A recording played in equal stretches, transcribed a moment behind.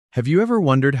Have you ever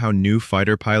wondered how new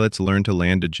fighter pilots learn to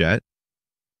land a jet?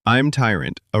 I'm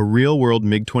Tyrant, a real-world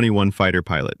MiG-21 fighter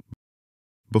pilot.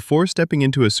 Before stepping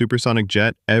into a supersonic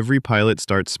jet, every pilot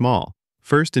starts small,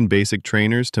 first in basic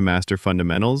trainers to master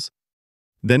fundamentals,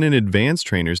 then in advanced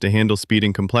trainers to handle speed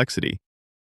and complexity.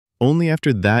 Only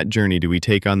after that journey do we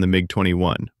take on the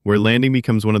MiG-21, where landing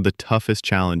becomes one of the toughest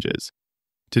challenges.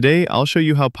 Today, I'll show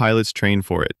you how pilots train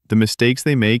for it, the mistakes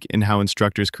they make, and how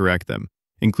instructors correct them,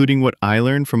 including what I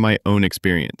learned from my own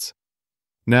experience.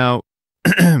 Now,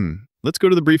 let's go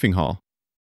to the briefing hall.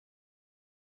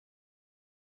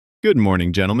 Good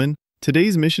morning, gentlemen.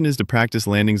 Today's mission is to practice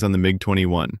landings on the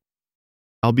MiG-21.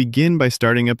 I'll begin by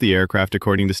starting up the aircraft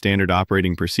according to standard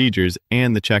operating procedures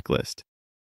and the checklist.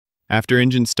 After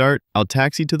engine start, I'll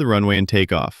taxi to the runway and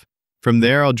take off. From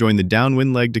there, I'll join the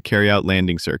downwind leg to carry out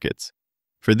landing circuits.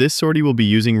 For this sortie, we'll be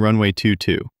using runway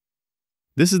 22.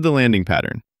 This is the landing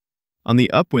pattern. On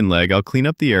the upwind leg, I'll clean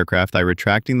up the aircraft by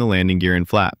retracting the landing gear and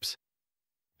flaps.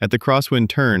 At the crosswind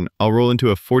turn, I'll roll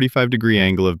into a 45-degree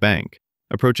angle of bank.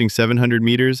 Approaching 700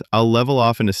 meters, I'll level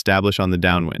off and establish on the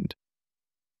downwind.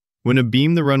 When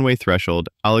abeam the runway threshold,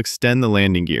 I'll extend the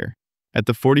landing gear. At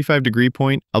the 45-degree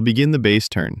point, I'll begin the base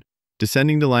turn,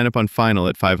 descending to line up on final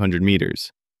at 500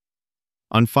 meters.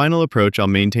 On final approach, I'll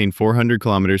maintain 400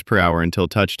 kilometers per hour until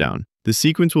touchdown. The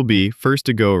sequence will be first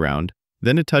a go-around,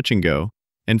 then a touch and go,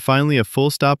 and finally a full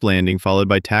stop landing followed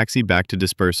by taxi back to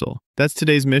dispersal. That's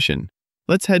today's mission.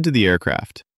 Let's head to the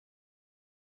aircraft.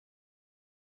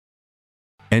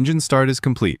 Engine start is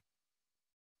complete.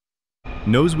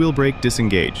 Nose wheel brake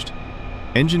disengaged.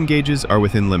 Engine gauges are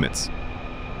within limits.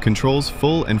 Controls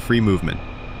full and free movement.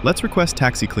 Let's request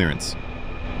taxi clearance.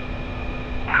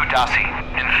 Kudasi,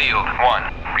 in field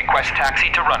 1. Request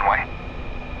taxi to runway.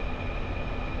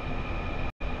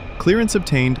 Clearance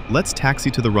obtained. Let's taxi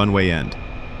to the runway end.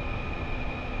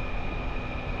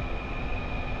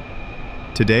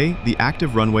 Today, the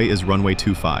active runway is runway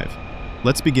 25.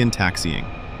 Let's begin taxiing.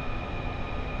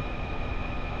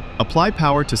 Apply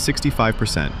power to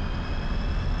 65%.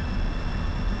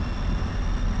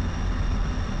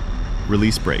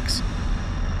 Release brakes.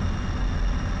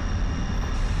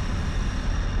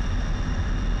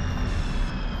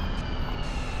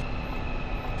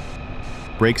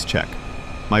 Brakes check.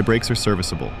 My brakes are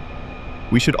serviceable.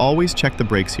 We should always check the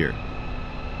brakes here.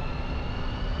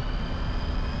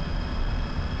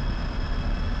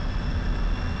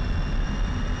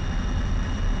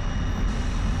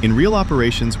 In real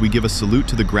operations, we give a salute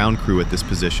to the ground crew at this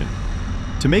position.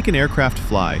 To make an aircraft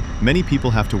fly, many people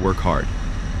have to work hard.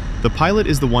 The pilot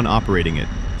is the one operating it,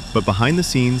 but behind the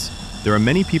scenes, there are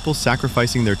many people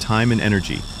sacrificing their time and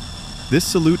energy. This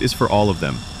salute is for all of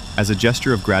them, as a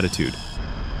gesture of gratitude.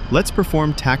 Let's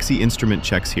perform taxi instrument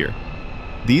checks here.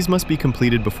 These must be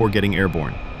completed before getting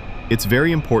airborne. It's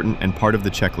very important and part of the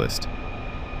checklist.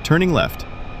 Turning left,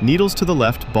 needles to the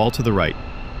left, ball to the right.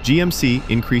 GMC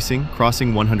increasing,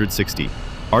 crossing 160.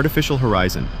 Artificial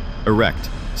horizon, erect,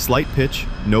 slight pitch,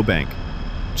 no bank.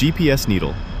 GPS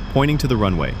needle, pointing to the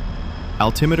runway.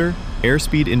 Altimeter,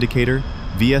 airspeed indicator,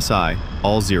 VSI,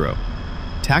 all 0.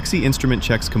 Taxi instrument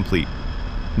checks complete.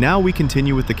 Now we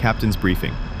continue with the captain's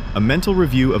briefing, a mental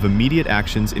review of immediate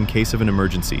actions in case of an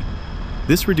emergency.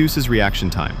 This reduces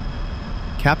reaction time.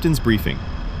 Captain's briefing.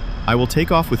 I will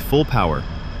take off with full power,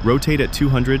 rotate at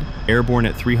 200, airborne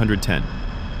at 310.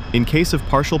 In case of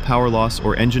partial power loss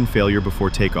or engine failure before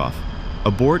takeoff,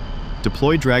 abort,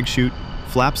 deploy drag chute,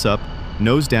 flaps up,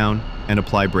 nose down, and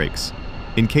apply brakes.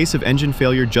 In case of engine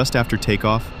failure just after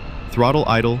takeoff, throttle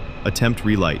idle, attempt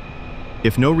relight.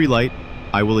 If no relight,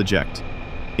 I will eject.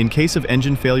 In case of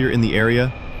engine failure in the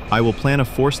area, I will plan a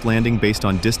forced landing based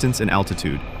on distance and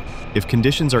altitude. If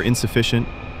conditions are insufficient,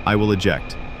 I will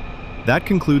eject. That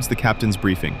concludes the captain's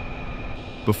briefing.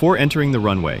 Before entering the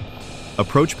runway,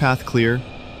 approach path clear,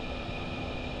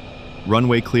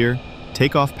 runway clear,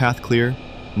 takeoff path clear,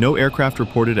 no aircraft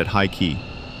reported at high key.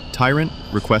 Tyrant,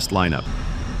 request lineup.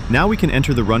 Now we can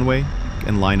enter the runway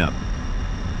and line up.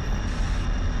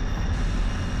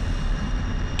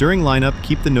 During lineup,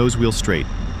 keep the nose wheel straight.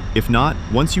 If not,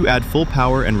 once you add full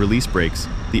power and release brakes,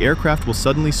 the aircraft will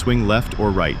suddenly swing left or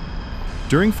right.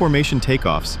 During formation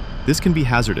takeoffs, this can be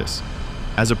hazardous.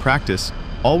 As a practice,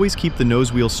 always keep the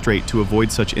nose wheel straight to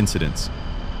avoid such incidents.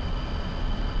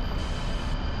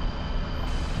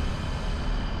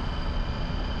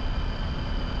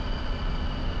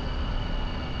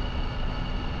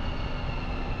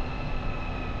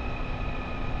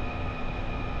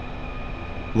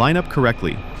 Line up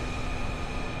correctly.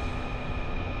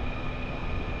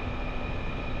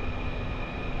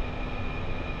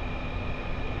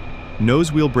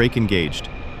 Nose wheel brake engaged.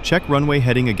 Check runway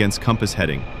heading against compass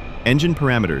heading. Engine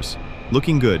parameters.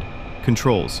 Looking good.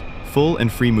 Controls. Full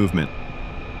and free movement.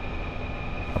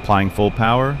 Applying full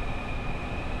power.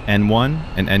 N1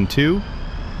 and N2.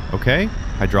 Okay.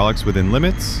 Hydraulics within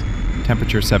limits.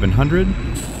 Temperature 700.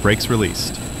 Brakes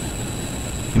released.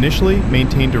 Initially,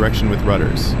 maintain direction with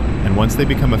rudders, and once they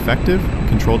become effective,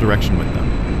 control direction with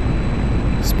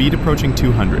them. Speed approaching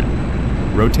 200.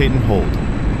 Rotate and hold.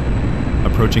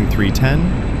 Approaching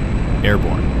 310.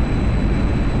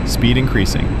 Airborne. Speed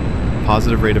increasing.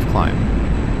 Positive rate of climb.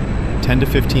 10 to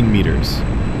 15 meters.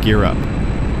 Gear up.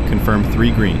 Confirm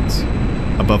 3 greens.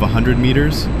 Above 100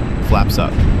 meters, flaps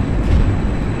up.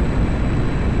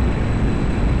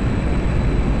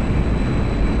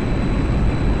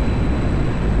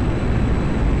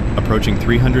 Approaching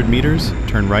 300 meters,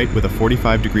 turn right with a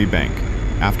 45-degree bank.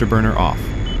 Afterburner off.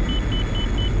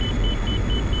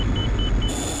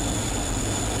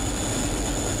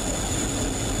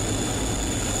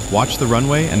 Watch the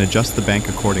runway and adjust the bank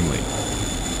accordingly.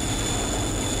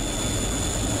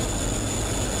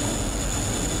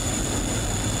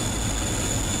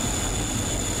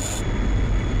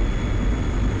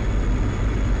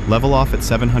 Level off at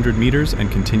 700 meters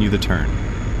and continue the turn.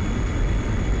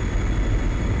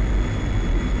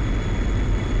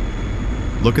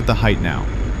 Look at the height now.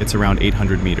 It's around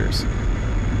 800 meters.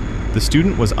 The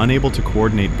student was unable to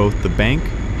coordinate both the bank,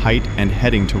 height, and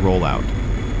heading to roll out.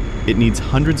 It needs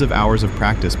hundreds of hours of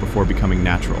practice before becoming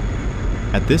natural.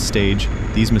 At this stage,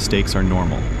 these mistakes are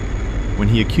normal. When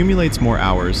he accumulates more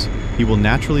hours, he will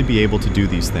naturally be able to do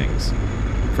these things.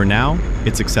 For now,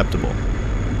 it's acceptable.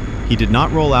 He did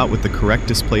not roll out with the correct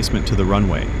displacement to the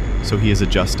runway, so he is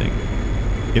adjusting.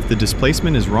 If the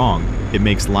displacement is wrong, it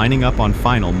makes lining up on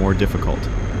final more difficult.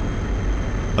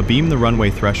 Abeam the runway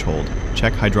threshold,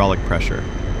 check hydraulic pressure,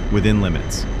 within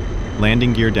limits.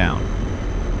 Landing gear down.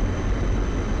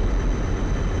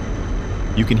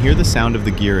 You can hear the sound of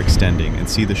the gear extending and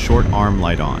see the short arm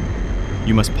light on.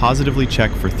 You must positively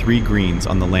check for 3 greens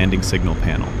on the landing signal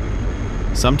panel.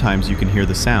 Sometimes you can hear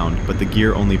the sound, but the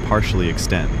gear only partially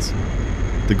extends.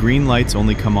 The green lights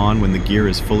only come on when the gear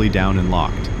is fully down and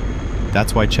locked.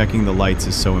 That's why checking the lights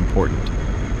is so important.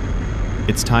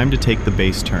 It's time to take the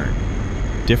base turn.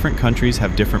 Different countries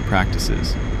have different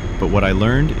practices, but what I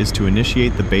learned is to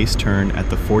initiate the base turn at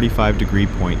the 45-degree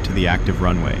point to the active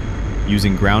runway,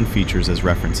 using ground features as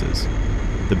references.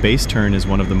 The base turn is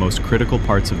one of the most critical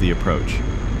parts of the approach.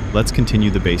 Let's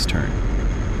continue the base turn.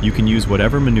 You can use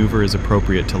whatever maneuver is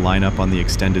appropriate to line up on the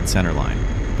extended center line,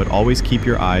 but always keep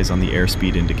your eyes on the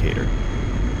airspeed indicator.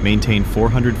 Maintain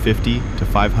 450 to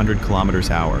 500 kilometers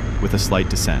hour with a slight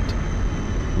descent.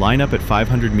 Line up at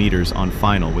 500 meters on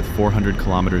final with 400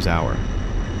 kilometers hour.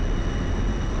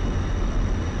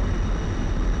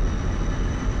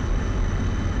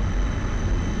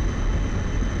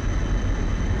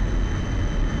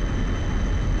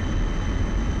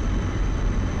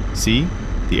 See?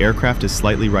 The aircraft is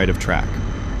slightly right of track.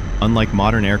 Unlike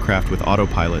modern aircraft with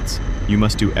autopilots, you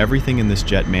must do everything in this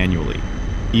jet manually.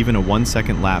 Even a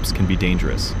 1-second lapse can be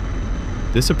dangerous.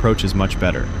 This approach is much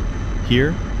better.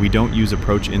 Here, we don't use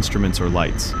approach instruments or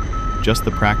lights, just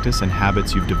the practice and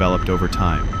habits you've developed over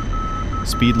time.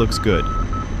 Speed looks good.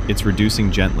 It's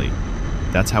reducing gently.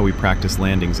 That's how we practice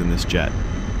landings in this jet.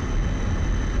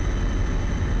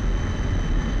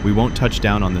 We won't touch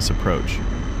down on this approach.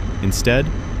 Instead,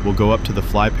 we'll go up to the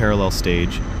fly parallel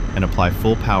stage and apply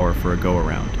full power for a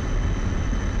go-around.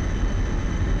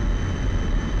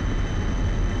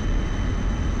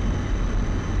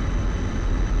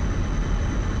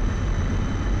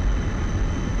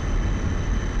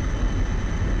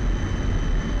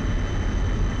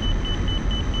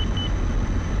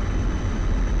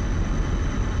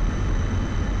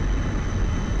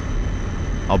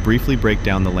 I'll briefly break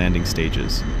down the landing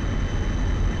stages.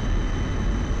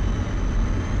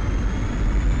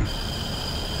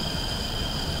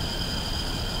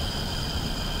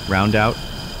 Round out,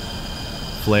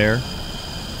 flare,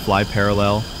 fly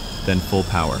parallel, then full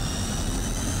power.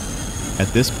 At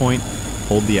this point,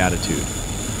 hold the attitude.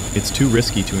 It's too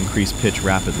risky to increase pitch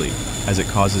rapidly, as it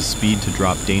causes speed to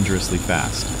drop dangerously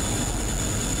fast.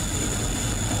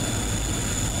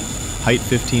 Height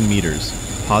 15 meters,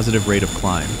 positive rate of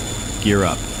climb. Gear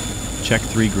up. Check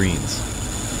 3 greens.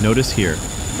 Notice here,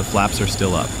 the flaps are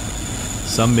still up.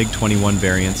 Some MiG-21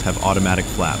 variants have automatic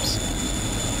flaps.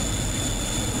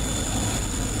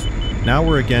 Now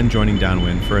we're again joining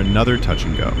downwind for another touch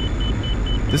and go.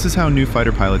 This is how new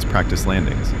fighter pilots practice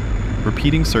landings,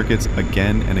 repeating circuits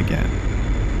again and again.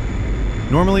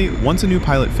 Normally, once a new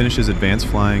pilot finishes advanced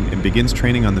flying and begins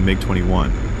training on the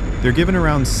MiG-21, they're given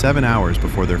around 7 hours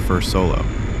before their first solo.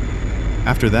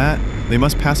 After that, they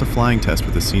must pass a flying test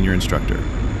with a senior instructor.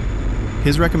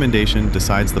 His recommendation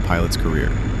decides the pilot's career.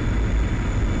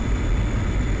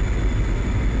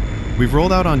 We've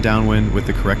rolled out on downwind with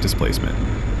the correct displacement.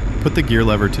 Put the gear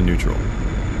lever to neutral.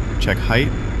 Check height,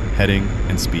 heading,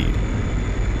 and speed.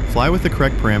 Fly with the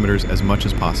correct parameters as much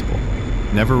as possible.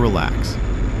 Never relax.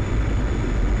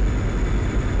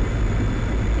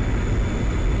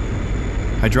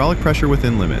 Hydraulic pressure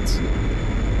within limits.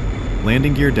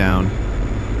 Landing gear down.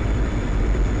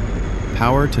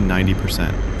 Power to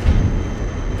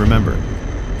 90%. Remember,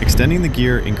 extending the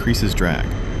gear increases drag,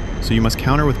 so you must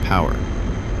counter with power.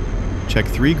 Check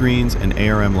 3 greens and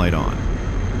ARM light on.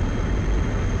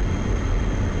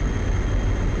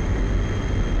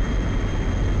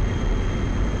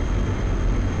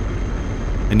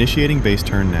 Initiating base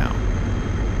turn now.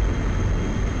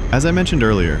 As I mentioned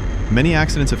earlier, many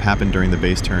accidents have happened during the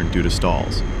base turn due to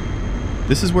stalls.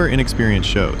 This is where inexperience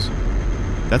shows.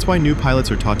 That's why new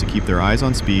pilots are taught to keep their eyes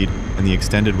on speed and the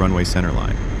extended runway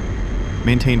centerline.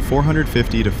 Maintain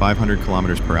 450 to 500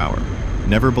 kilometers per hour,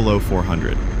 never below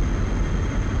 400.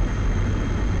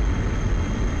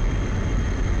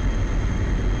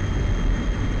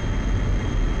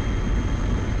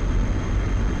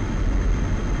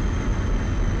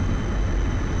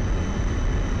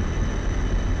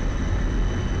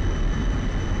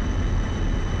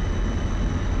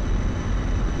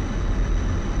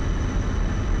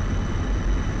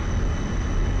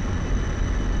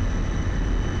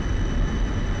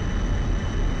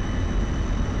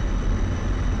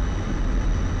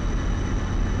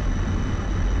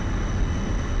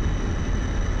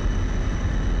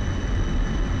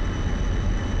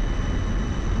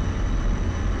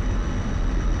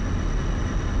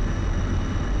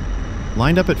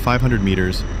 Lined up at 500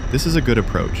 meters, this is a good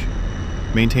approach.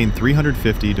 Maintain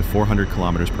 350 to 400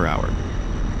 kilometers per hour.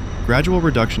 Gradual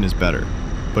reduction is better,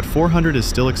 but 400 is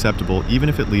still acceptable even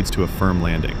if it leads to a firm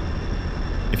landing.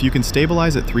 If you can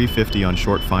stabilize at 350 on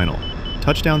short final,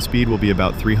 touchdown speed will be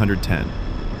about 310.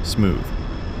 Smooth.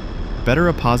 Better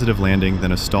a positive landing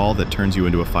than a stall that turns you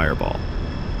into a fireball.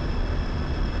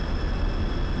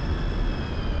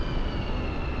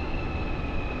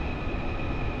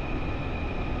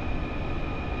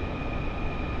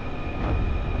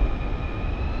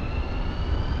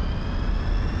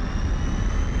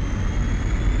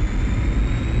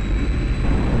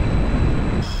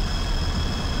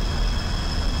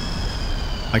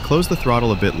 I closed the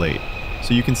throttle a bit late,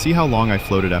 so you can see how long I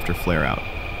floated after flare out.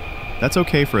 That's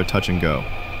okay for a touch and go,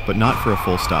 but not for a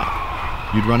full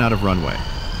stop. You'd run out of runway.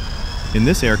 In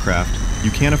this aircraft,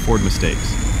 you can't afford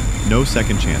mistakes. No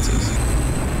second chances.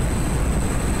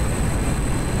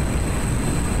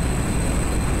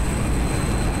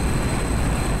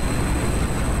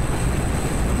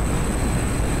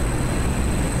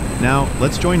 Now,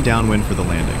 let's join downwind for the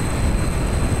landing.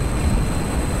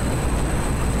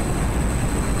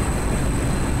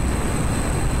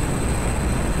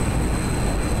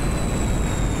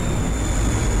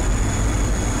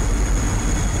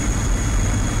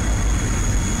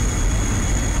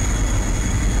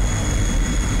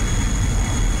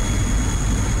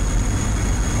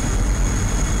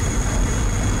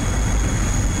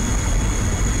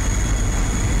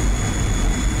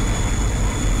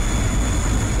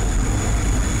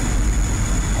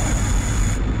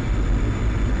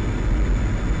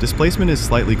 Displacement is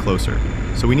slightly closer,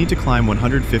 so we need to climb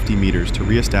 150 meters to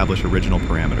re-establish original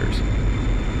parameters.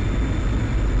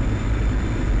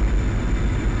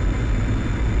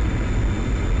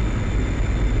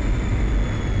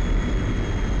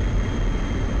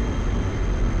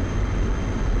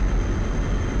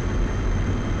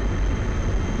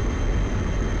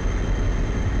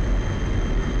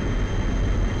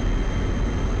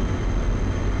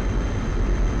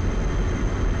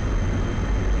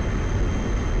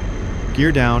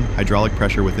 Gear down, hydraulic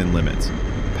pressure within limits.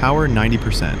 Power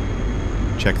 90%.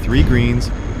 Check 3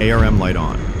 greens, ARM light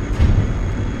on.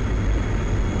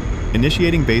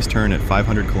 Initiating base turn at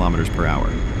 500 kilometers per hour.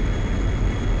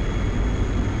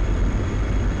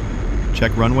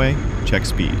 Check runway, check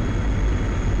speed.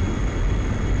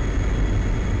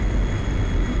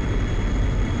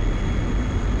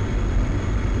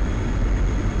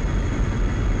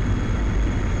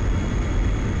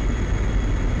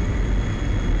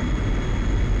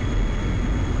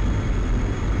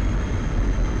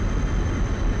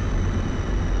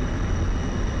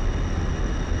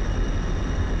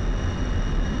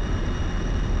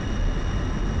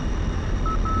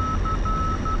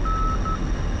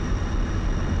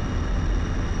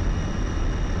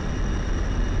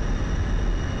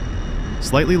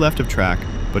 Slightly left of track,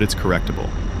 but it's correctable.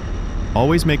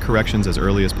 Always make corrections as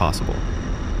early as possible.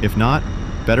 If not,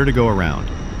 better to go around,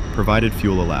 provided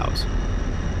fuel allows.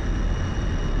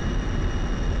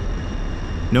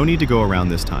 No need to go around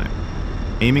this time.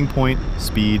 Aiming point,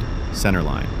 speed, center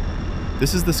line.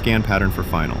 This is the scan pattern for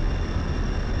final.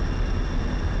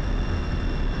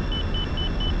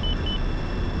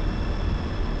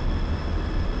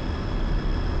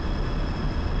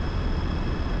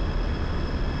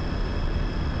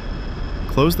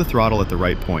 Close the throttle at the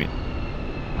right point.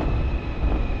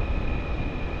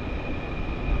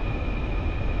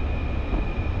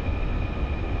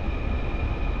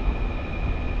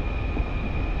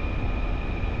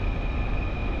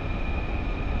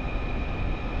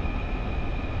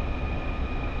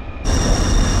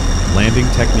 Landing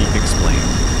technique explained.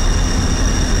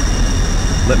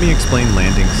 Let me explain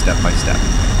landing step by step.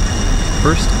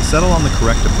 First, settle on the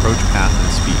correct approach path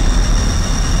and speed.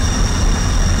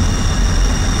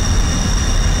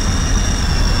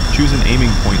 Choose an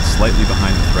aiming point slightly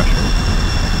behind the threshold.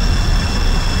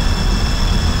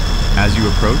 As you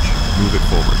approach, move it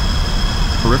forward.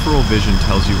 Peripheral vision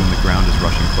tells you when the ground is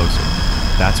rushing closer.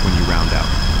 That's when you round out.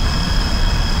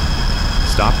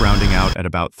 Stop rounding out at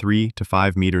about 3 to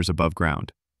 5 meters above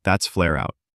ground. That's flare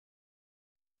out.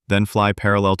 Then fly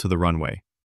parallel to the runway.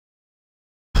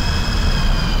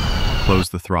 Close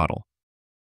the throttle.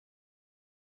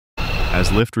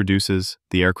 As lift reduces,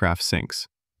 the aircraft sinks.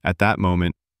 At that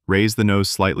moment, raise the nose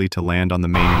slightly to land on the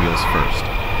main wheels first,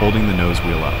 holding the nose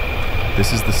wheel up.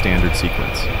 This is the standard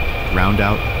sequence. Round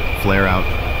out, flare out,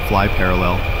 fly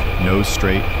parallel, nose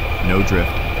straight, no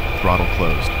drift, throttle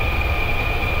closed.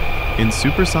 In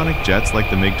supersonic jets like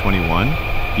the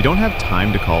MiG-21, you don't have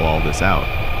time to call all this out.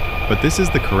 But this is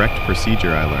the correct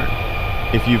procedure I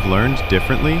learned. If you've learned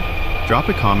differently, drop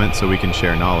a comment so we can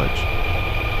share knowledge.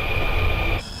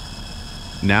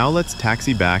 Now let's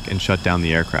taxi back and shut down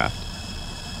the aircraft.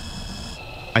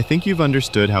 I think you've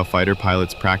understood how fighter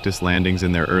pilots practice landings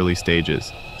in their early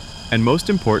stages, and most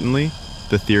importantly,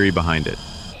 the theory behind it.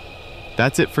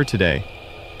 That's it for today.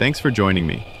 Thanks for joining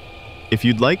me. If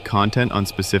you'd like content on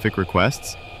specific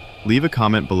requests, leave a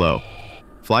comment below.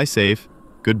 Fly safe,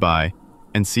 goodbye,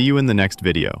 and see you in the next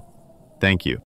video. Thank you.